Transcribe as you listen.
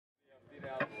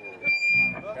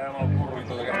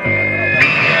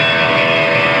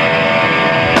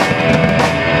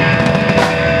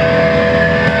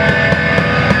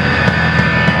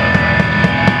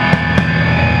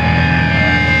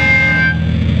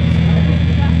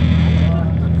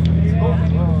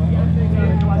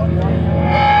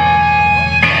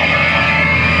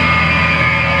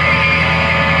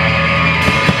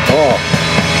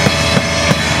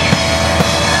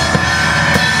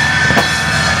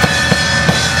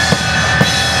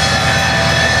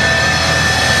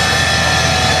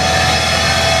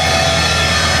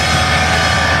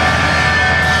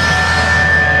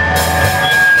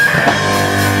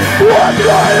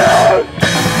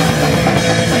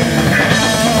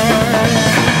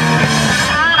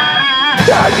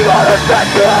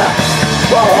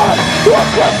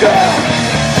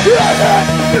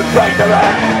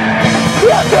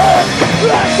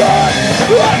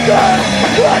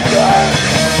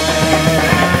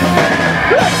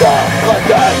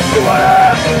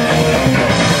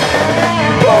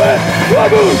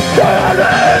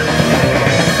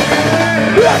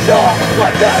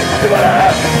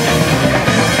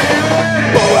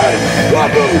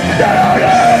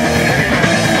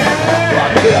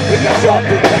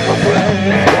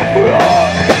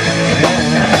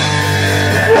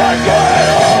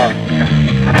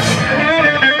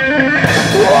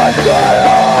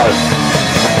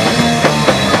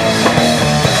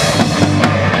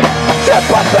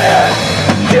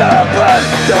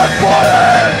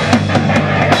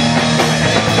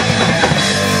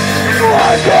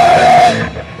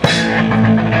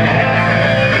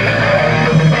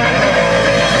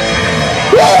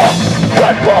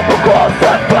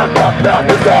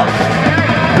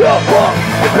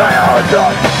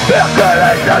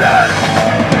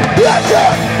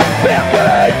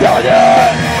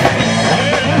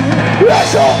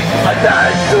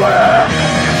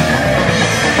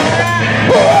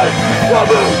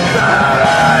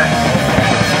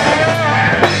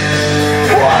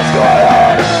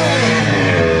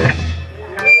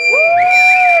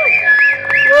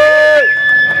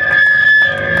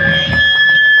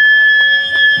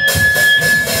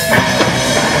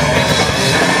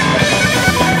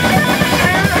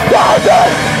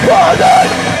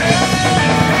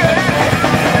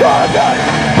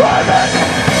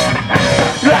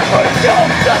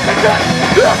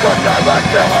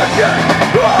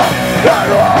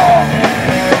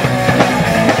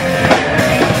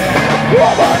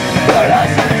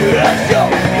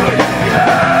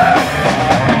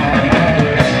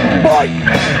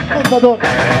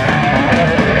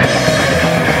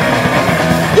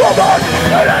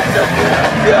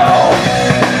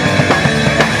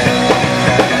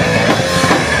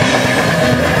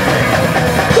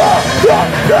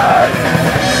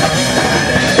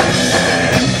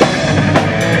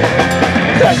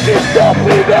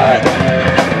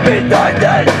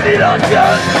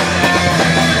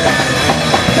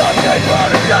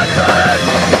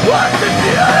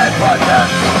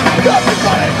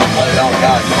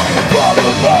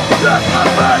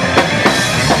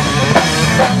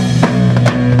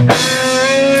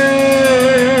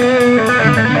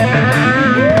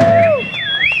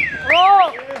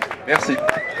Merci.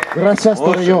 Gracias,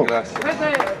 Torelló.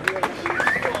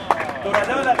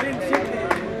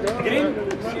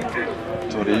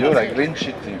 Torelló, la Green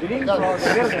City. Green, no,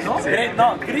 de verde, ¿no? Green,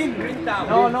 no, Green Town.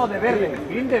 No, no, de verde.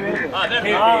 Green de verde. Ah, de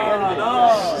verde.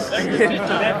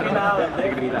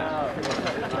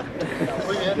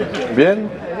 Bien.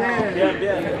 Bien,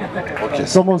 bien. Ok.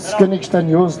 Somos Konigstein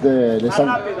Youth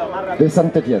de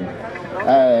Saint-Étienne.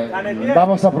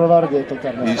 Vamos a probar de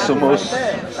tocar. Y somos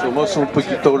un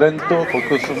poquito lento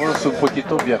porque somos un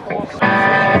poquito viejos.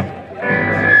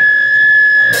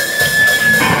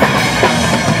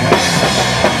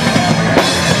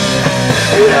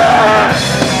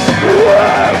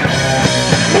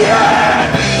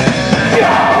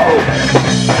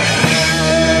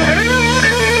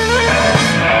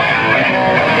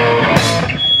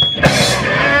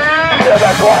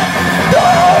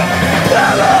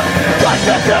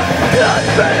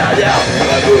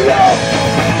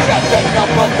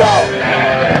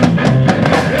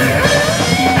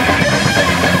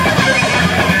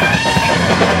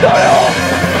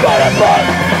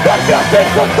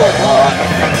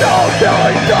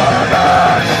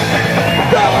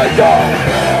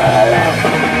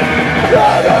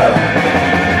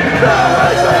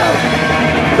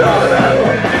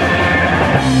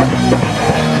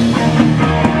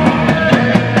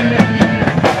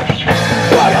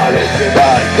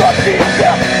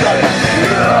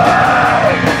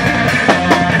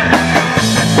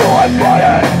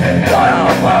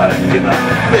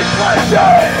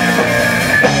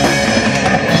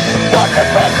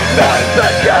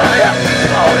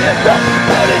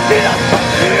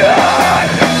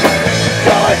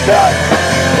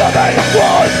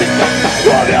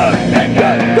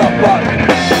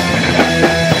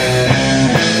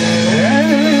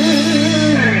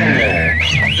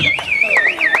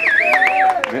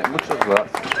 Muchas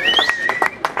gracias.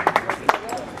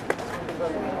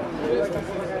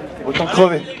 Autant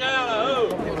crever.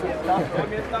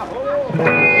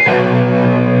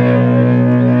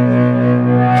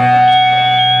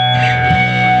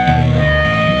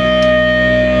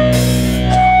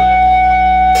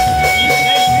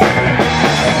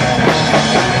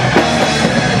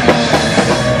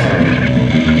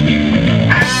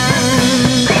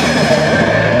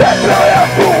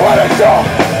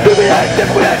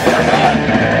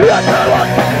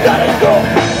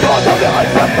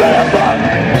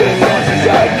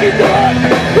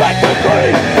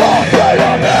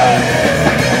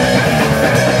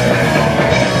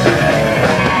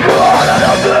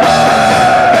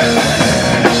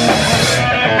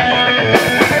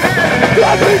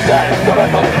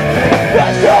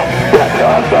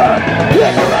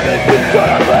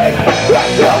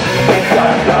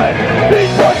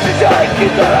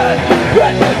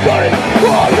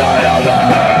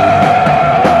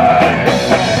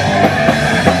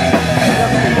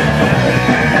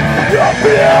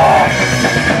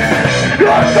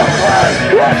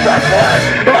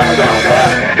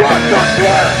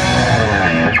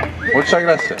 Muchas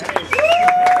gracias.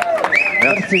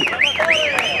 Merci.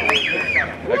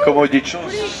 Como he dicho,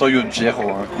 soy un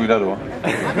viejo, cuidado.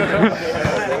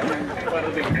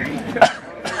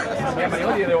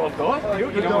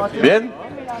 Bien?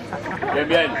 Bien,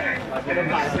 bien.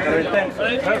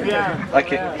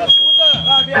 Aquí.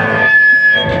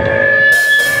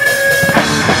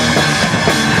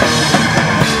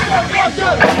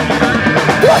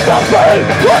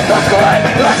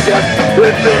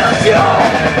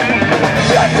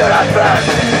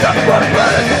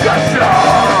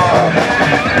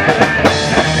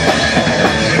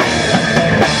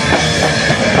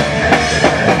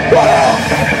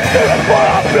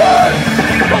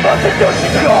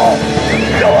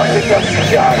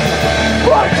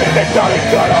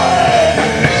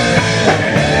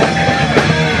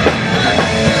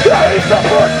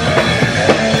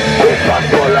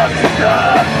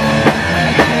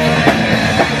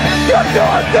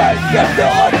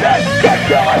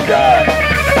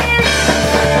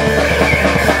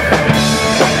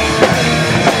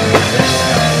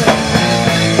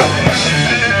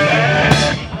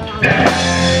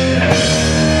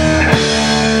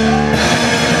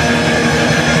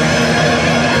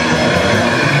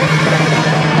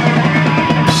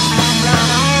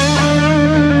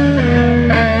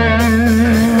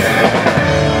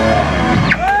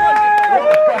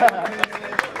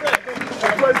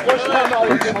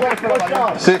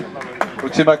 Sí,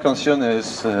 última canción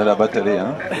es la batería.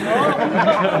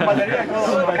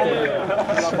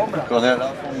 Con el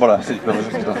alfombra, sí,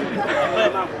 perfecto.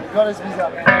 ¿Cuál es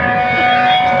bizarre?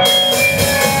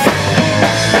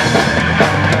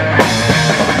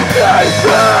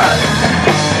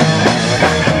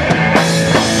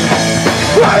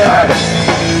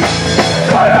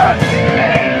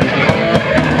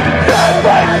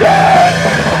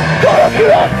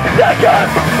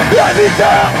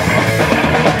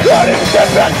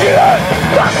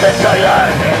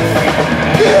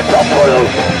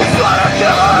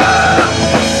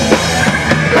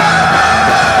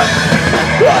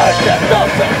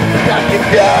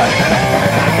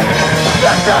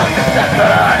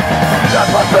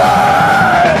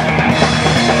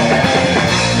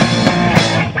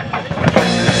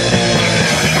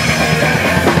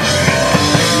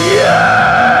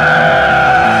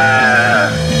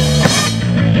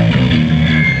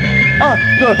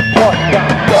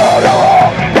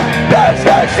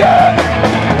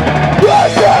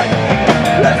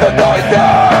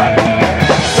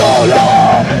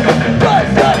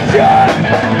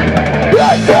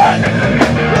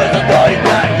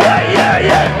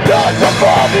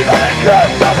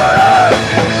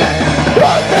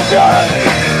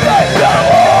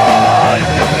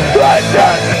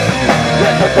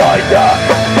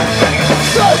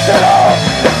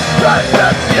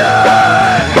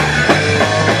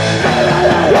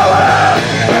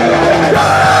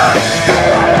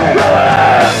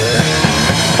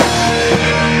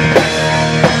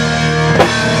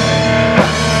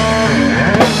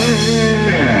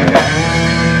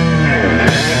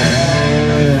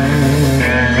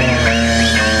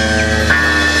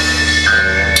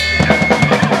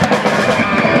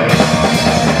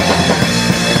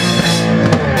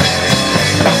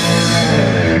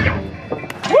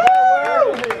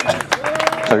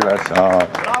 Muchas gracias.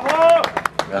 ¡Bravo!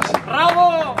 Merci.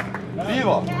 ¡Bravo!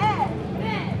 Viva!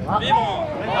 ¡Vivo!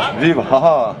 Viva!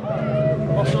 Haha.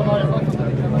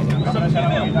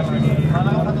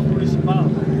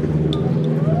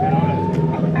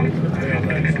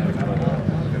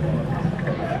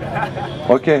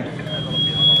 Ok.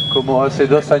 Como hace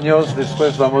 2 años,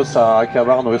 después vamos a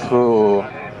acabar nuestra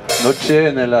noche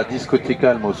en la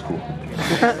discoteca en Moscú.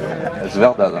 Es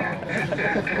verdad, ¿eh?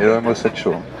 Y lo hemos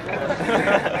hecho.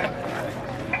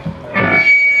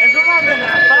 ¿Es una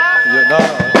amenaza? No,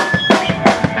 no.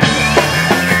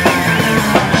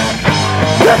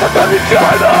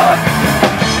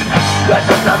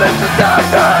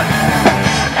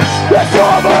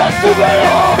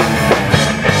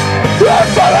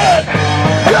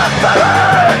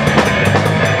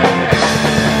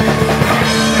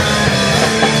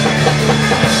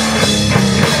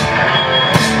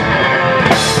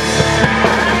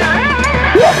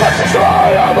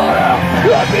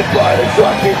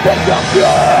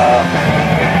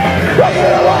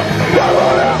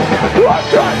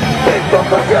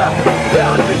 Hipocresía,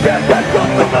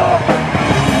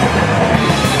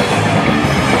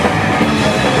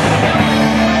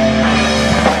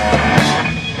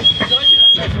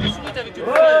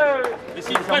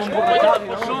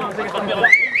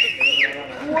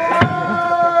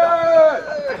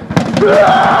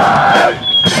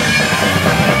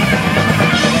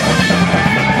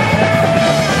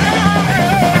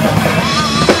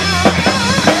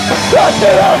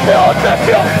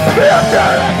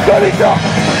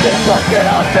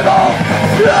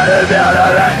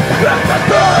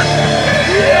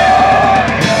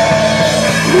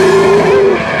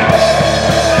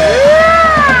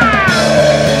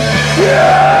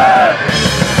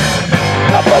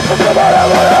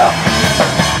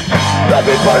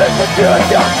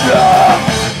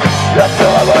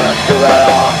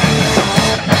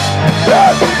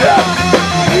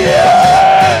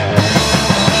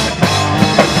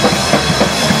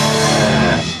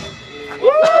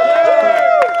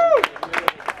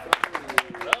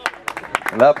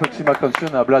 La próxima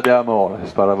canción habla de amor,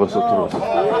 es para vosotros.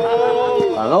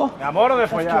 ¿Ah, no? ¿De amor o de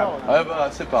follar?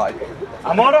 C'est pareil.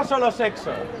 ¿Amor o solo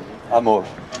sexo? Amor.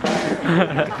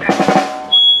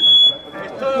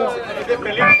 Esto es de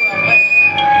película.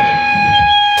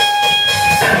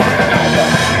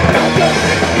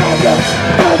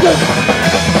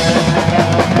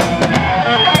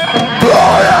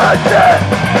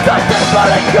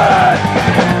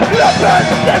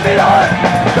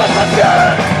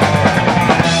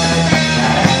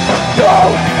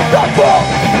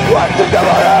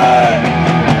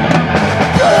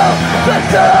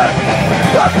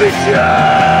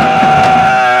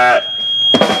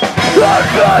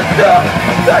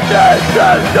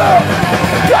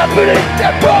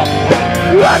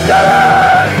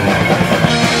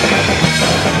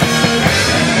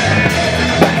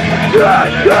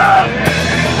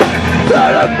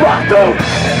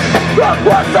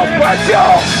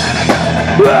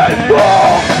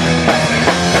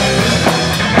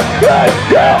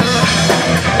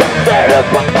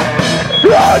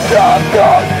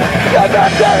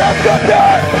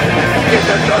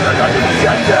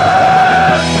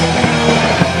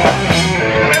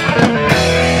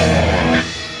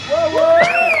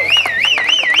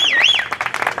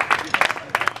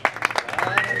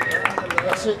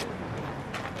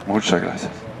 Muchas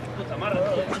gracias.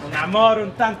 Un amor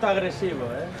un tanto agresivo,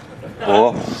 ¿eh? Oh,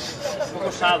 Un poco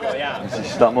osado ya.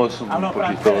 necesitamos un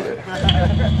poquito de...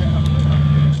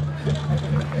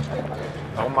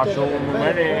 Más un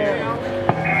muere.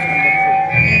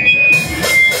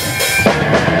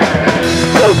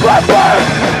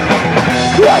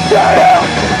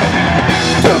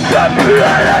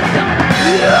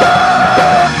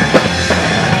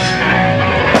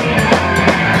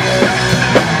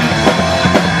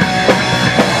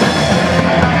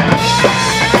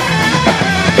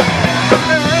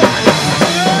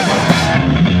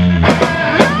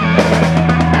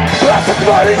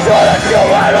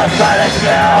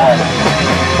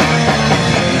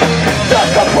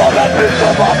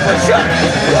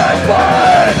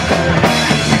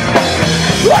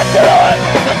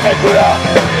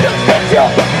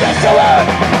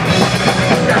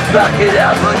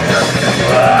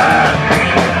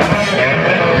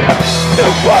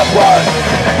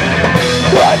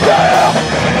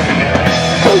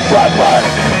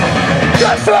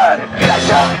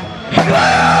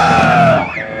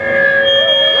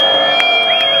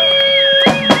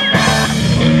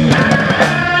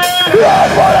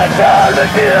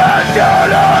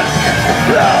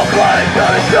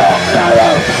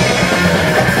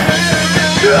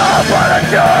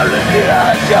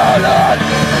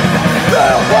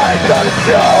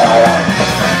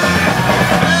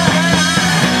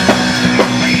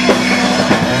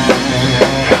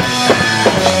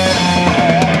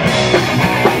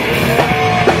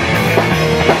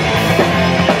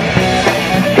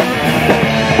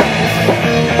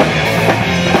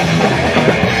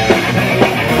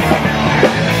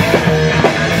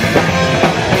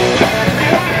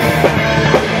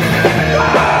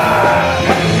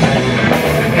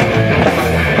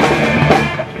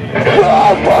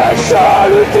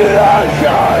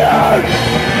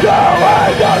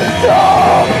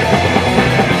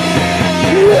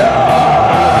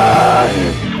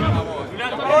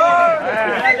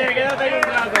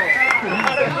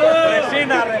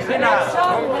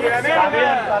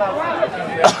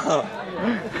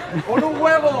 ¡Con un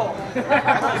huevo!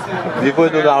 Vivo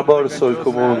en un árbol, soy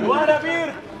como un...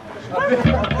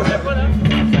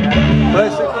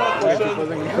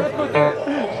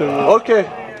 Ok.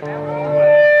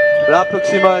 La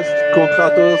próxima es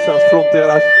contra todas las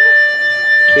fronteras.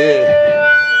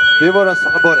 Y vivo en los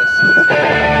árboles.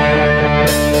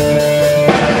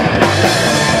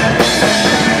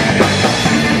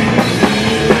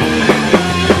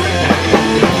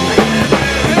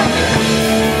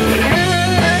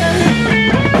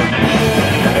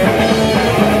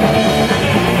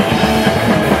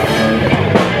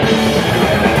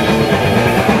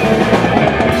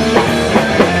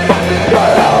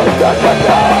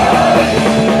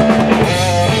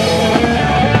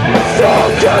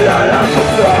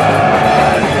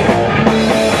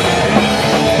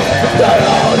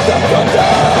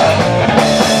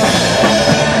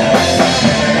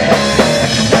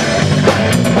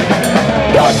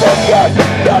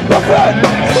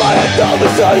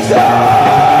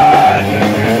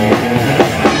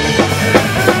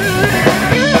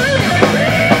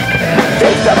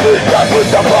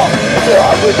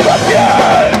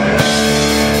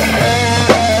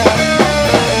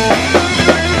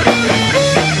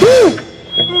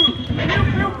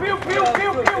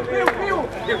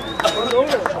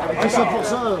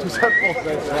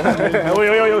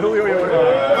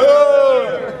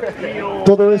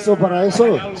 ¿Todo eso para eso?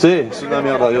 Sí, es una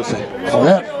mierda, yo sé.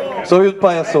 Joder. Soy un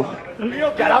payaso.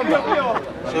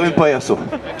 Soy un payaso.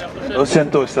 Lo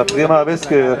siento, es la primera vez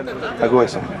que hago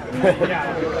eso.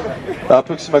 La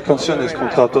próxima canción es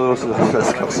contra todas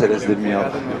las cárceles de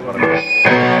mierda.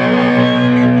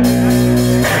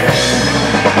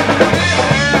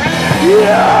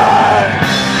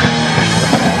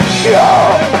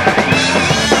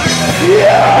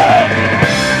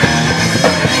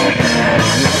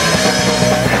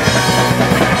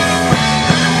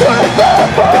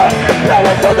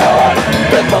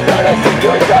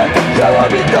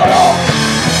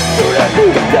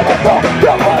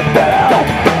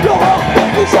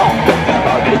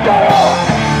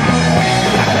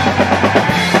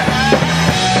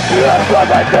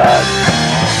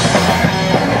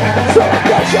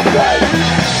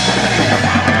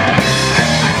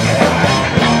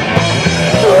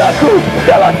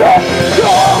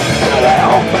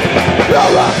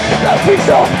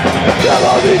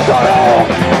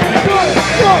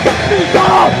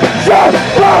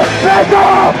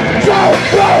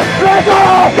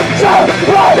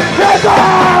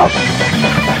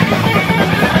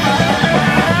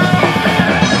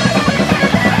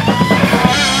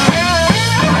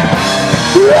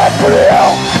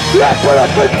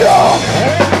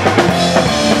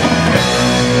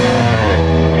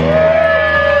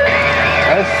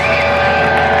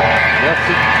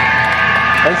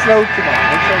 Es la última,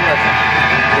 muchas gracias.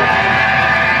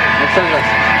 Muchas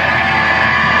gracias.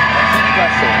 Un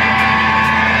placer.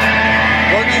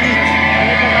 Buena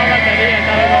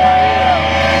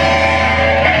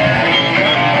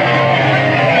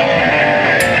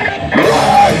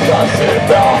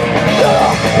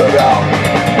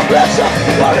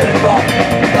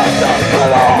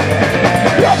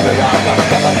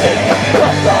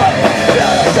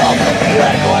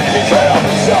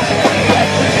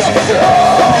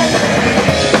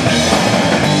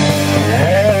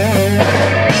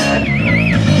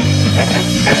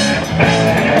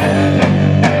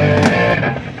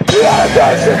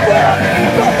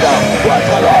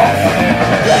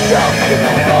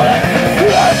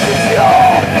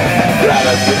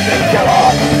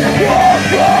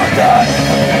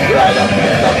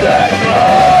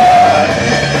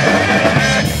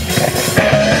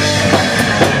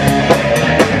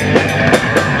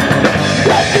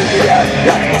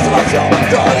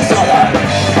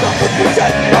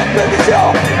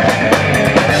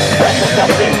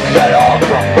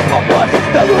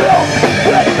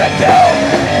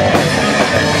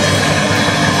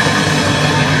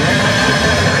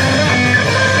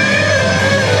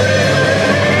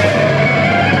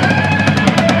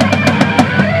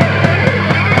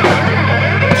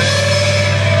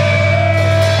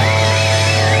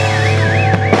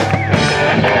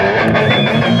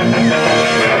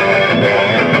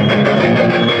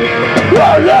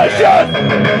noche.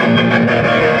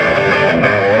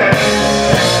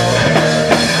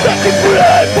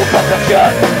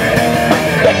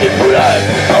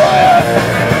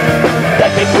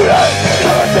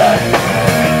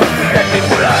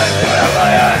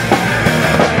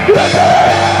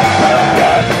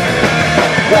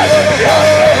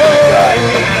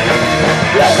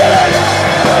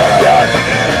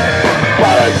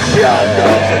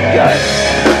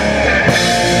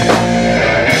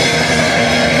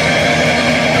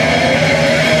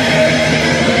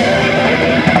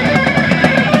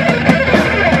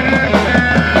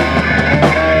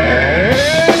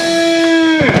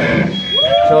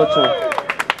 Chao, chao.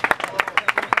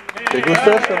 ¿Te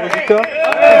gusta esta música?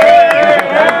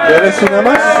 ¿Quieres una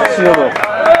más? ¿Sí o no?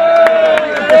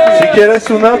 Si quieres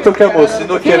una, tocamos. Si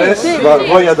no quieres,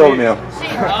 voy a dormir.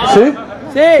 ¿Sí?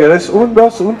 ¿Quieres un,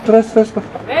 dos, un, tres, tres?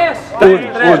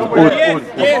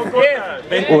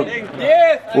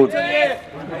 Un.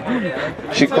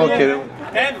 Chico, quiere un.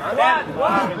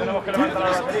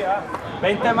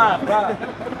 20 más, va.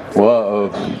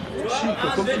 Wow.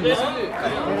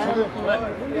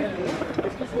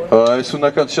 Es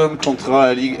una canción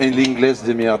contra el inglés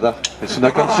de mierda. Es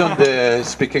una canción de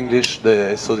Speak English,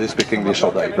 de eso de Speak English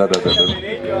or Die, bla bla bla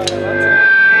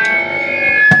bla.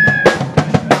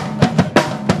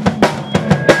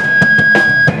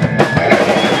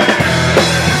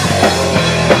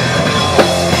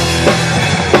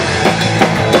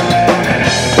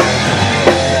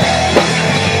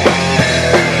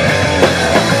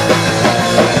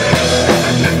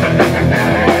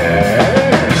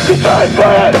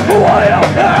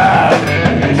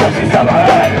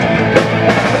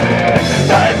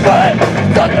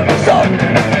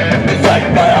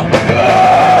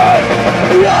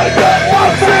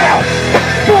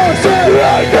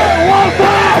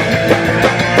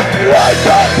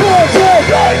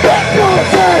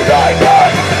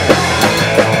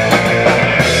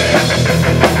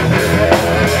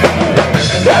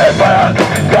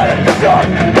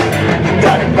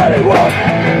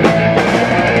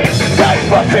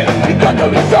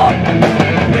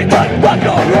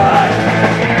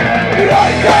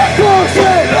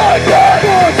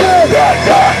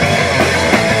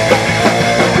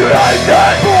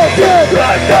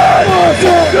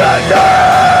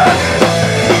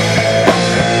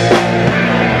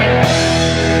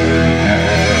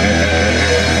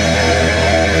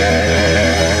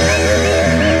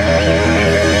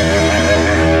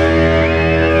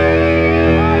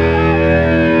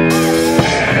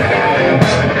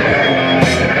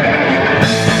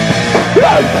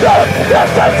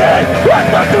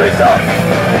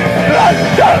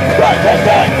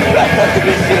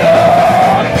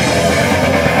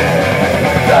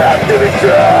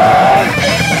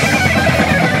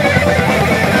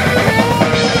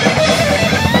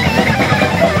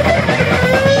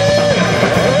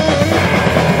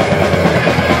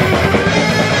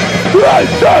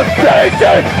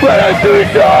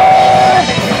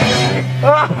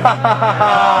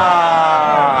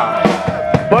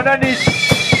 Bonne année.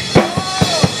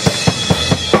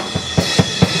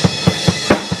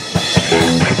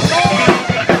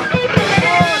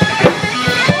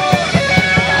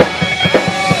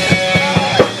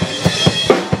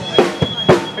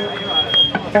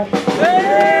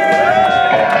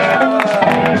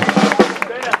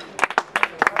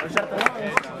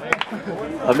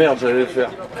 Ah merde, j'allais le faire.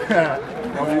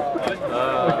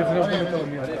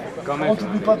 On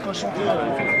t'oublie pas de pas chanter.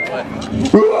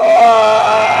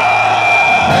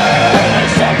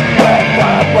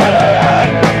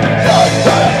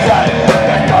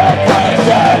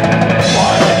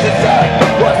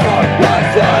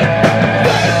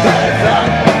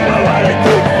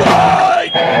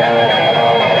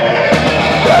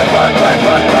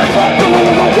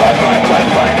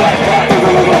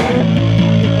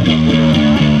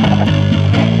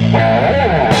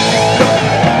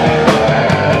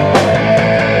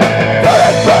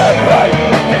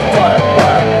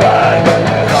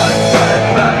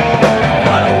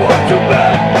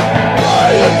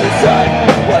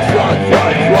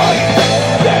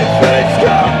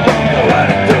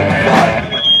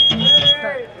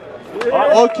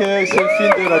 Ok, es el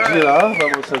fin de la gira,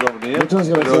 vamos a dormir. Muchas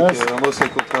Creo gracias. que vamos a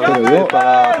encontrar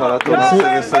para tomar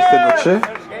cerveza esta noche.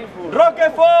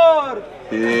 Roquefort.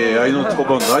 Y hay otro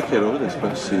buen raquero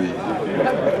después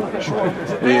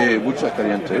y mucha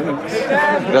caliente.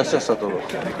 Gracias a todos.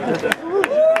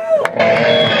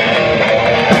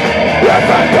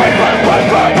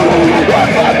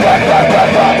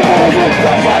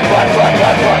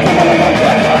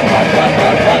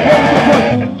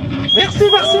 Merci,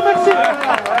 merci,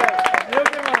 merci.